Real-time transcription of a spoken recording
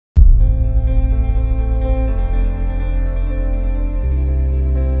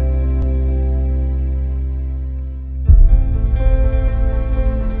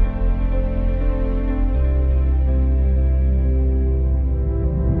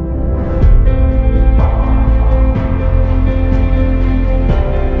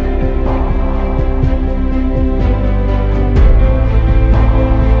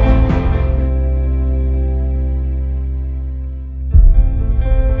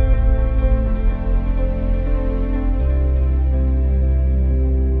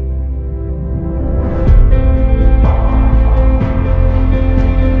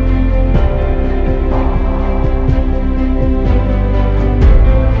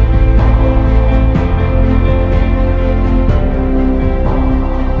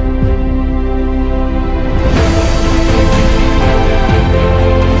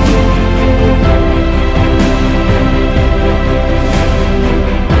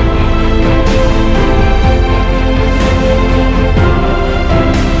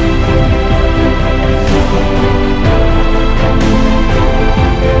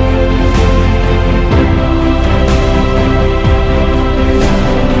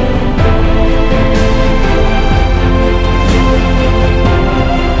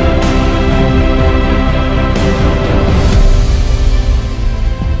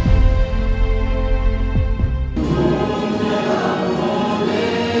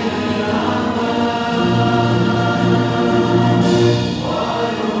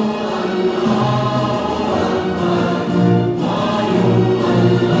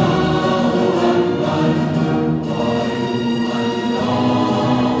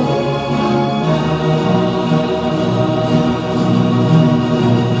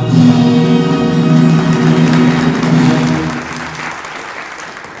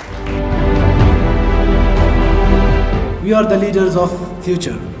are the leaders of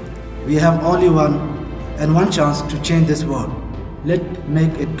future. We have only one chance to change this world. Let's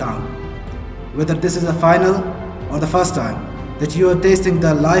make it count. Whether this is the final or the first time that you are tasting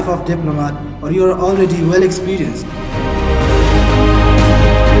the life of diplomat, or you are already well experienced.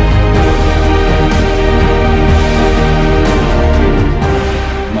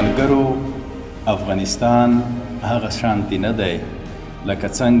 ملګرو، افغانستان هغه شانتي نه دی لکه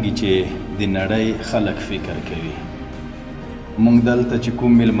څنګه چې د نړۍ خلک فکر کوي. موږ دلته چې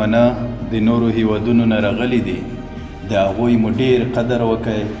کوم میلمانه د نورو هیوادونو نه راغلي دي، د هغوی مو ډېر قدر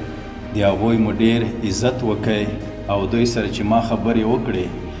وکئ، د هغوی مو ډېر عزت وکئ، او دوی سره چې ما خبرې وکړې،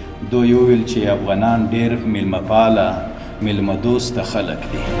 دوی وویل چې افغانان ډېر میلمه پاله، میلمه دوسته خلک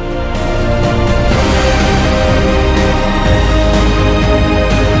دي.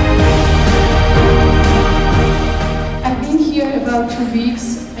 About 2 weeks,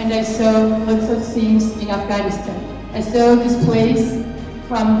 and I saw lots of things in Afghanistan. I saw this place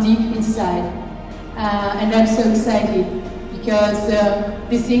from deep inside, and I'm so excited because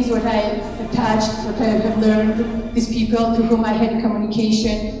these things what I have touched, what I have learned, these people to whom I had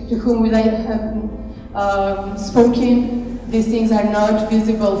communication, to whom I have spoken, these things are not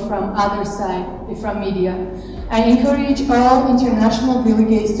visible from other side, from media. I encourage all international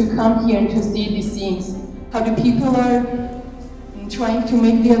delegates to come here and to see these things, how the people are trying to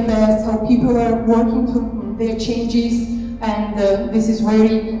make their best, how people are working for their changes, and this is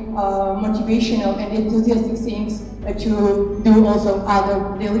very motivational and enthusiastic things to do also other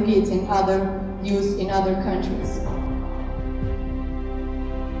delegates and other youth in other countries.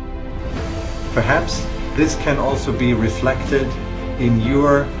 Perhaps this can also be reflected in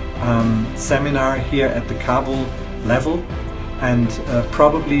your seminar here at the Kabul level. And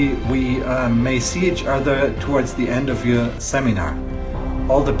probably we may see each other towards the end of your seminar.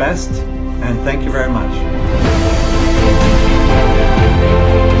 All the best, and thank you very much.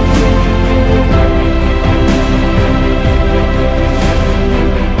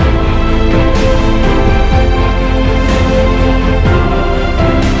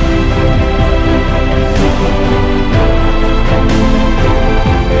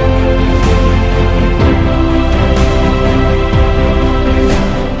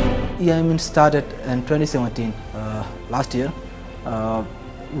 EAIMUN started in 2017, last year.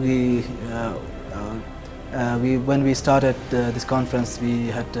 When we started this conference, we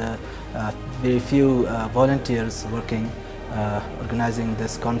had very few volunteers working, organizing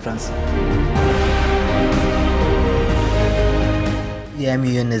this conference.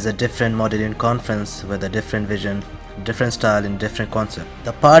 EAIMUN is a different model conference with a different vision, different style and different concept.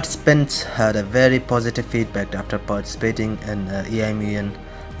 The participants had a very positive feedback after participating in EAIMUN.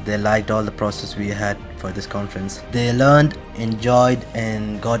 They liked all the process we had for this conference. They learned, enjoyed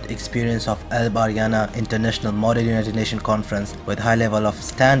and got experience of Elbra Ariana International Model United Nations Conference with high level of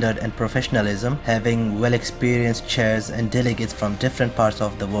standard and professionalism, having well experienced chairs and delegates from different parts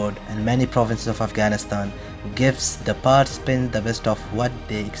of the world and many provinces of Afghanistan gives the participants the best of what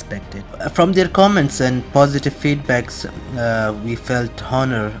they expected. From their comments and positive feedbacks, we felt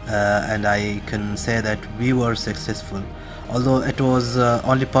honor and I can say that we were successful. Although it was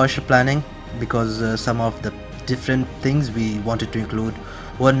only partial planning because some of the different things we wanted to include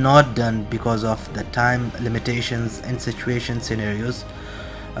were not done because of the time limitations and situation scenarios.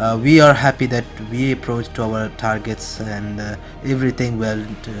 We are happy that we approached to our targets and everything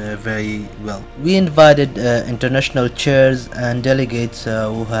went very well. We invited international chairs and delegates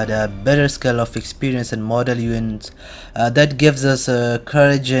who had a better scale of experience in model UNs. That gives us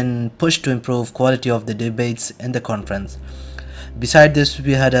courage and push to improve quality of the debates in the conference. Besides this,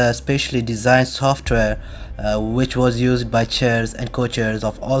 we had a specially designed software which was used by chairs and co-chairs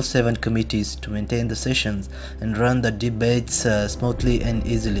of all 7 committees to maintain the sessions and run the debates smoothly and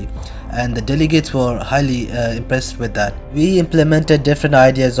easily, and the delegates were highly impressed with that. We implemented different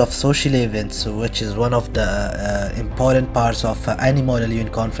ideas of social events, which is one of the important parts of any model UN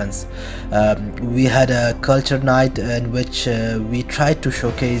conference. We had a culture night in which we tried to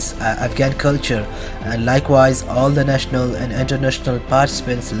showcase Afghan culture, and likewise all the national and international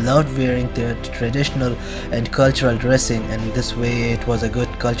participants loved wearing their traditional and cultural dressing, and this way it was a good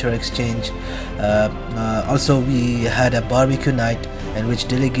cultural exchange. Also we had a barbecue night in which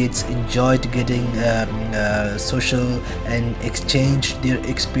delegates enjoyed getting social and exchange their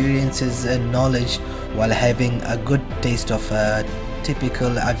experiences and knowledge while having a good taste of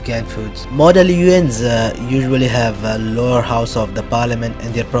typical Afghan foods. Model UNs usually have a lower house of the parliament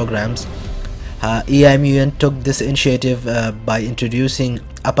in their programs. EAIMUN took this initiative by introducing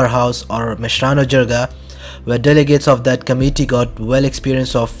upper house or Mishrano Jirga, where delegates of that committee got well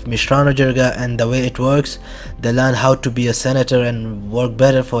experience of Mishrano Jirga and the way it works. They learned how to be a senator and work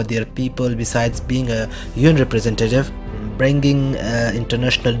better for their people besides being a UN representative. Bringing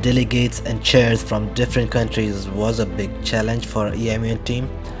international delegates and chairs from different countries was a big challenge for EAIMUN team.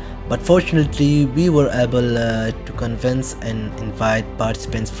 But fortunately, we were able to convince and invite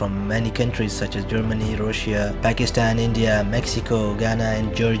participants from many countries such as Germany, Russia, Pakistan, India, Mexico, Ghana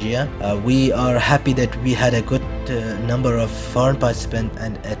and Georgia. We are happy that we had a good number of foreign participants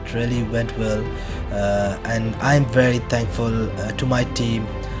and it really went well. And I'm very thankful to my team,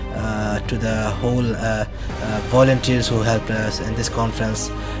 to the whole volunteers who helped us in this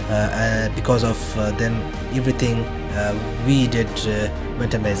conference. Because of them, everything we did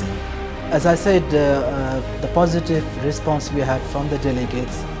went amazing. As I said, the positive response we had from the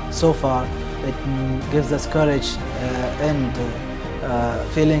delegates so far, it gives us courage and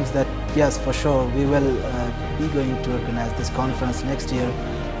feelings that yes, for sure we will be going to organize this conference next year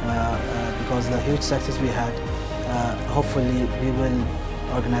because the huge success we had. Hopefully we will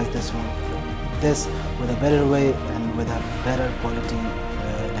organize this with a better way and with a better quality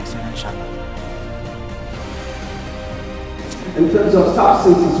next year, inshallah. In terms of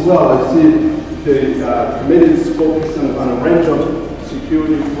substance as well, I see the committee is focusing on a range of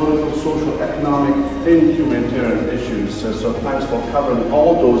security, political, social, economic, and humanitarian issues. So thanks for covering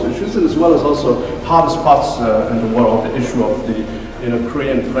all those issues, and as well as also hotspots in the world, the issue of the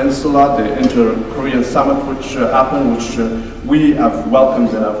Korean Peninsula, the Inter-Korean Summit which happened, which we have welcomed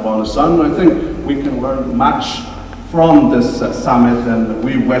in Afghanistan. I think we can learn much from this summit, and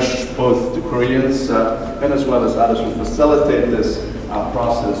we wish both the Koreans and as well as others who facilitate this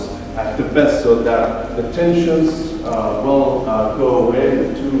process at the best, so that the tensions will go away,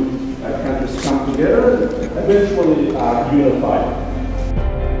 the two countries come together and eventually unify.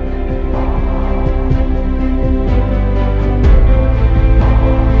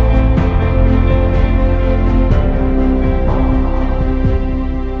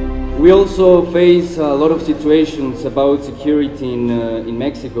 We also face a lot of situations about security in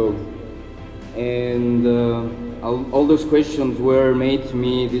Mexico, and all those questions were made to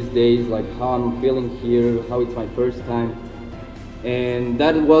me these days, like how I'm feeling here, how it's my first time, and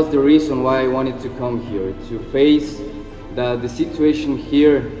that was the reason why I wanted to come here, to face that the situation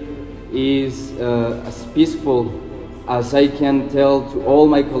here is as peaceful as I can tell to all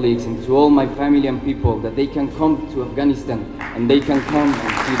my colleagues and to all my family and people that they can come to Afghanistan and they can come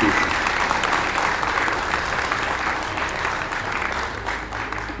and see this.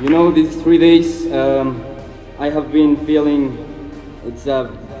 You know, these 3 days I have been feeling, it's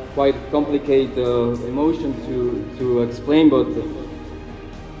a quite complicated emotion to explain, but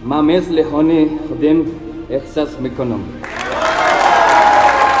ma mesle hone khodem ehsas mekonam.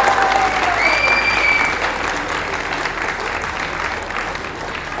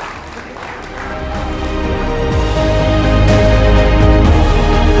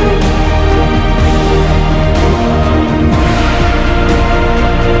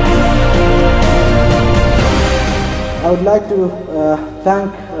 I would like to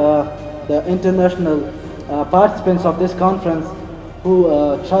thank the international participants of this conference who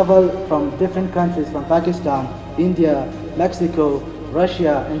travel from different countries, from Pakistan, India, Mexico,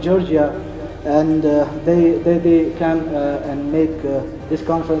 Russia and Georgia, and they come and make this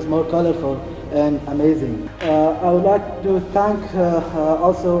conference more colorful and amazing. I would like to thank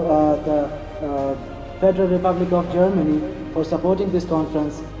also the Federal Republic of Germany for supporting this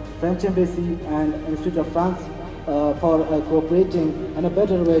conference, French Embassy and Institute of France for cooperating in a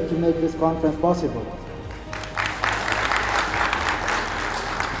better way to make this conference possible.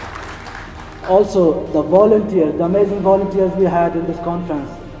 Also, the volunteers, the amazing volunteers we had in this conference,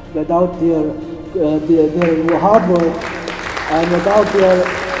 without their hard work and without their,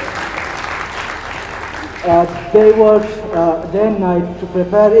 they worked day and night to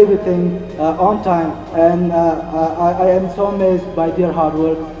prepare everything on time, and I am so amazed by their hard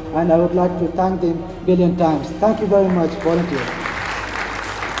work, and I would like to thank them a billion times. Thank you very much, volunteers.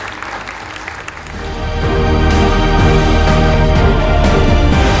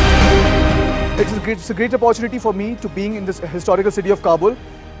 It's a great opportunity for me to being in this historical city of Kabul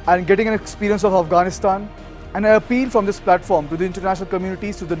and getting an experience of Afghanistan, and I appeal from this platform to the international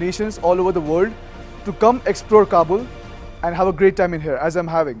communities, to the nations all over the world, to come explore Kabul and have a great time in here, as I'm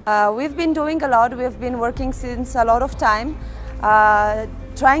having. We've been doing a lot. We've been working since a lot of time,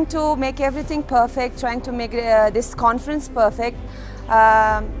 trying to make everything perfect, trying to make this conference perfect,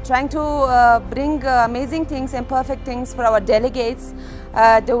 trying to bring amazing things and perfect things for our delegates.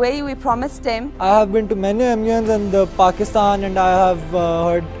 the way we promised them. I have been to many EAIMUNs in Pakistan, and I have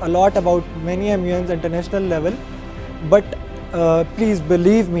heard a lot about many EAIMUNs international level. But please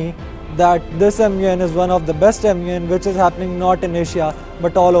believe me that this EAIMUN is one of the best EAIMUN which is happening not in Asia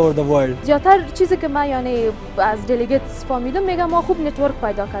but all over the world. زیادتر چیزی که من یعنی از دلیگیتس فهمیدم میگم ما خوب نتورک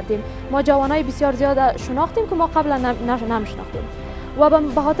پیدا کردیم. ما جوانای بسیار زیاد شناختیم که ما قبلا نمیشناختیم. و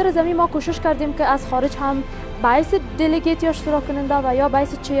به خاطر زمین ما کوشش کردیم که از خارج هم باعث دلیگیت یا اشتراک کننده و یا باعث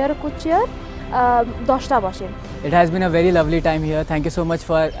چیر کوچیر داشته باشیم. It has been a very lovely time here. Thank you so much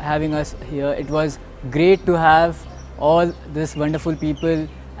for having us here. It was great to have all these wonderful people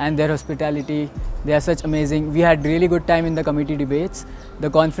and their hospitality. They are such amazing. We had really good time in the committee debates.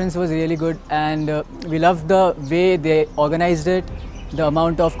 The conference was really good, and we loved the way they organized it, the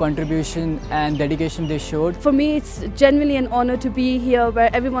amount of contribution and dedication they showed. For me, it's genuinely an honor to be here where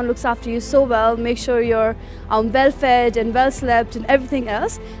everyone looks after you so well, make sure you're well fed and well slept and everything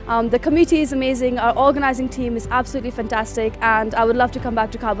else. The committee is amazing, our organizing team is absolutely fantastic, and I would love to come back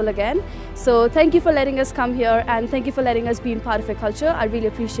to Kabul again. So thank you for letting us come here, and thank you for letting us be part of your culture. I really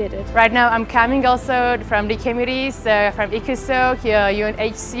appreciate it. Right now I'm coming also from the committees, from ECOSOC,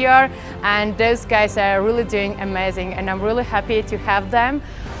 UNHCR, and those guys are really doing amazing, and I'm really happy to have them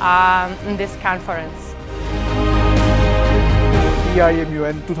in this conference.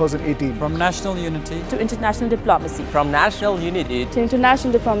 EAIMUN 2018. From national unity to international diplomacy. From national unity to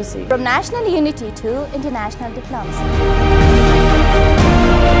international diplomacy. From national unity to international diplomacy.